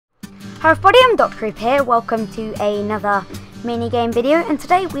Hi everybody, I'm Dr. Creep here. Welcome to another minigame video, and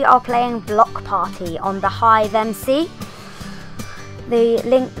today we are playing Block Party on the Hive MC. The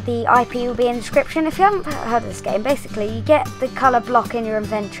IP will be in the description. If you haven't heard of this game, basically you get the colour block in your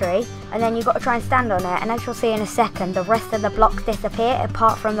inventory and then you've got to try and stand on it, and as you'll see in a second, the rest of the blocks disappear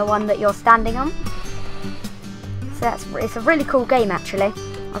apart from the one that you're standing on. So it's a really cool game actually.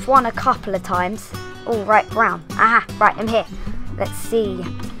 I've won a couple of times. Oh, right, brown. Aha, right, I'm here. Let's see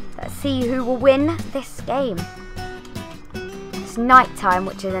who will win this game. It's night time,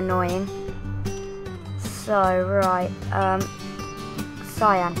 which is annoying. So, right,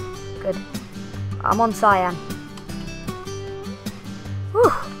 cyan. Good. I'm on cyan.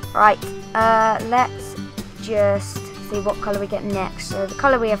 Whew. Right, let's just see what colour we get next. So the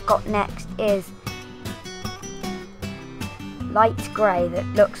colour we have got next is light grey that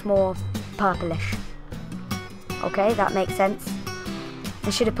looks more purplish. Okay, that makes sense. I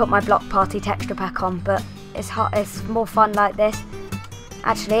should have put my Block Party texture pack on, but it's more fun like this.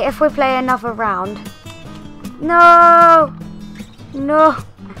 Actually, if we play another round... No!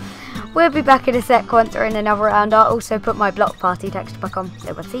 We'll be back in a sec once we're in another round. I'll also put my Block Party texture pack on,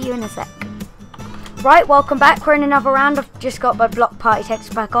 so we'll see you in a sec. Right, welcome back. We're in another round. I've just got my Block Party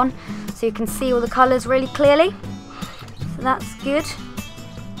texture pack on, so you can see all the colours really clearly. So that's good.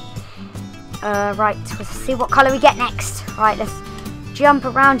 Right, let's see what colour we get next. Right, let's jump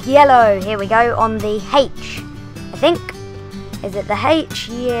around yellow. Here we go on the H, I think. Is it the H?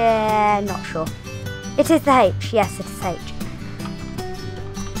 Yeah, not sure. It is the H. Yes, it is H.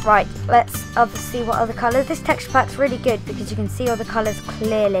 Right, let's see what other colours. This texture pack's really good because you can see all the colours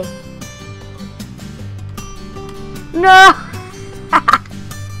clearly. No!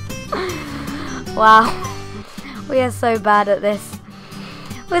 Wow. We are so bad at this.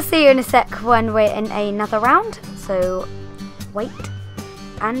 We'll see you in a sec when we're in another round. So, wait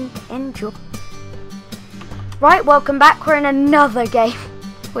and enjoy. Right, welcome back. We're in another game.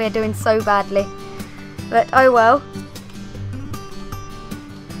 We're doing so badly, but oh well.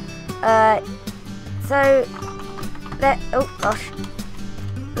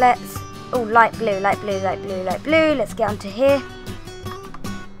 Light blue. Let's get onto here.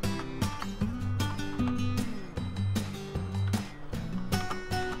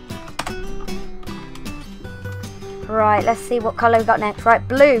 Right, let's see what colour we got next. Right,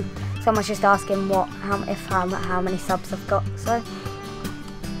 blue. Someone's just asking how many subs I've got, so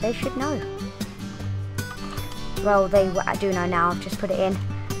they should know. Well, they do know now. I've just put it in.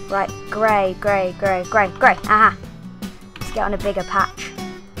 Right, grey. Aha. Let's get on a bigger patch.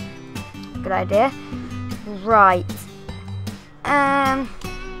 Good idea. Right. I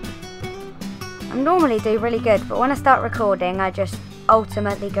normally do really good, but when I start recording, I just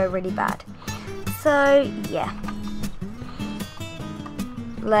ultimately go really bad. So yeah.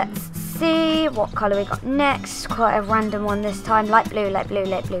 Let's see what colour we got next. Quite a random one this time. Light blue.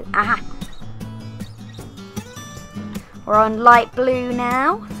 Aha. We're on light blue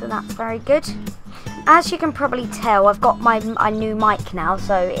now, so that's very good. As you can probably tell, I've got my new mic now,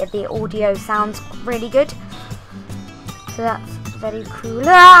 so the audio sounds really good. So that's very cool.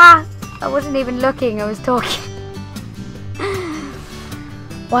 Ah! I wasn't even looking, I was talking.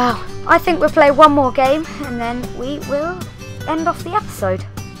 Wow. I think we'll play one more game, and then we will end off the episode.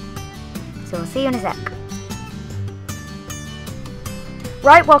 So we'll see you in a sec.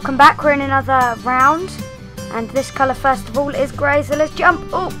 Right, welcome back. We're in another round, and this colour first of all is grey, so let's jump.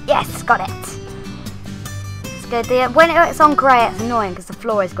 Oh yes, got it. It's good. When it's on grey, it's annoying because the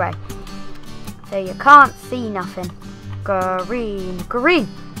floor is grey, so you can't see nothing. Green.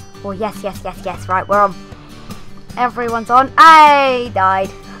 Oh yes. Right, we're on. Everyone's on. I died.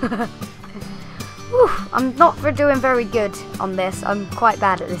 Whew, I'm not doing very good on this. I'm quite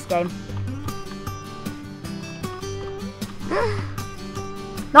bad at this game.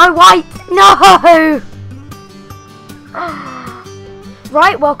 No, white! No!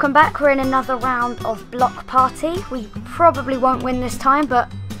 Right, welcome back. We're in another round of Block Party. We probably won't win this time, but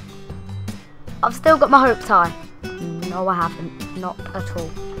I've still got my hopes high. No, I haven't. Not at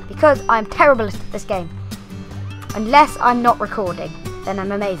all. Because I'm terrible at this game. Unless I'm not recording, then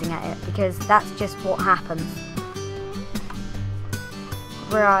I'm amazing at it, because that's just what happens.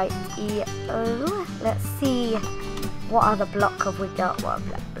 Right, let's see what other block have we got.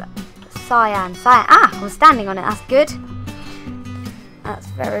 Cyan. Ah, I'm standing on it. That's good. That's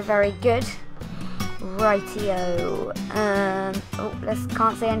very good. Rightio.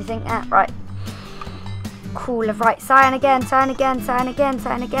 Can't see anything. Right. Cool. Right, cyan again.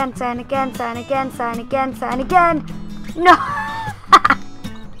 No.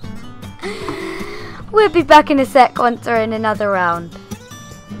 We'll be back in a sec once we're in another round.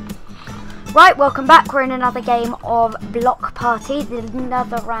 Right, welcome back. We're in another game of Block Party.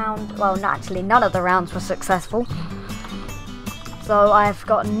 Another round, well, not actually, none of the rounds were successful. So I've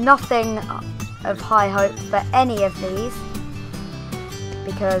got nothing of high hope for any of these,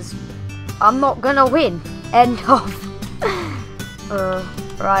 because I'm not gonna win. End of.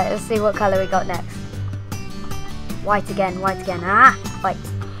 Right, let's see what colour we got next. White again, white again. Ah, white.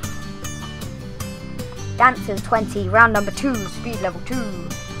 Dancers 20, round number 2, speed level 2.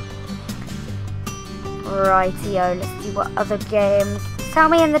 Rightio, let's see what other games. Tell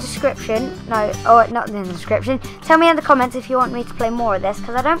me in the description. No, or not in the description. Tell me in the comments if you want me to play more of this,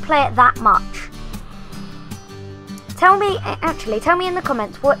 because I don't play it that much. Tell me, actually, tell me in the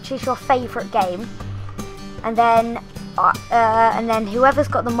comments which is your favourite game, and then whoever's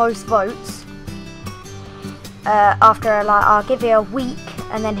got the most votes. After like I'll give you a week,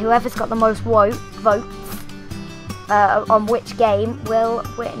 and then whoever's got the most votes on which game will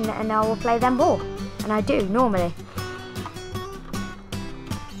win, and I will play them more. And I do normally.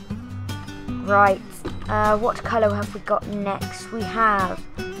 Right, what colour have we got next? We have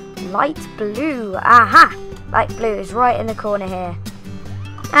light blue. Aha! Light blue is right in the corner here.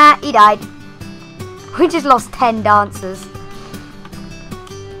 Ah, he died. We just lost 10 dancers.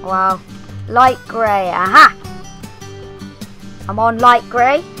 Wow. Light grey. Aha! I'm on light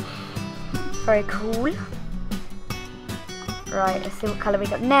grey. Very cool. Right, let's see what colour we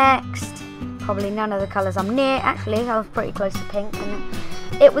got next. Probably none of the colours I'm near. Actually, I was pretty close to pink, and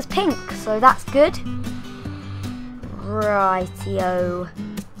it was pink, so that's good. Rightio.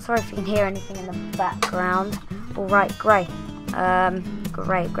 Sorry if you can hear anything in the background. All right, grey.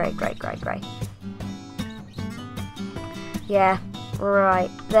 Grey. Yeah,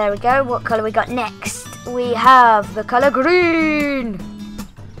 right. There we go. What colour we got next? We have the colour green.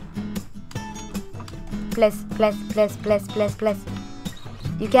 Bless.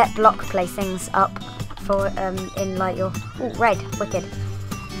 You get block placings up for in like your red, wicked.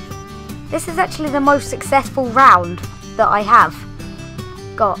 This is actually the most successful round that I have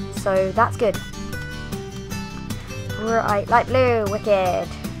got, so that's good. Right, light blue, wicked.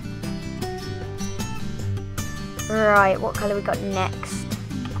 Right, what colour we got next?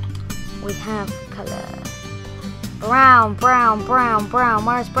 We have colour brown.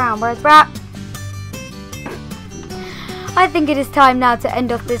 Where's brown? I think it is time now to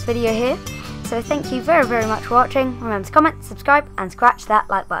end off this video here. So thank you very much for watching. Remember to comment, subscribe, and scratch that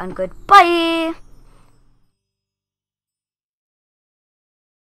like button. Goodbye!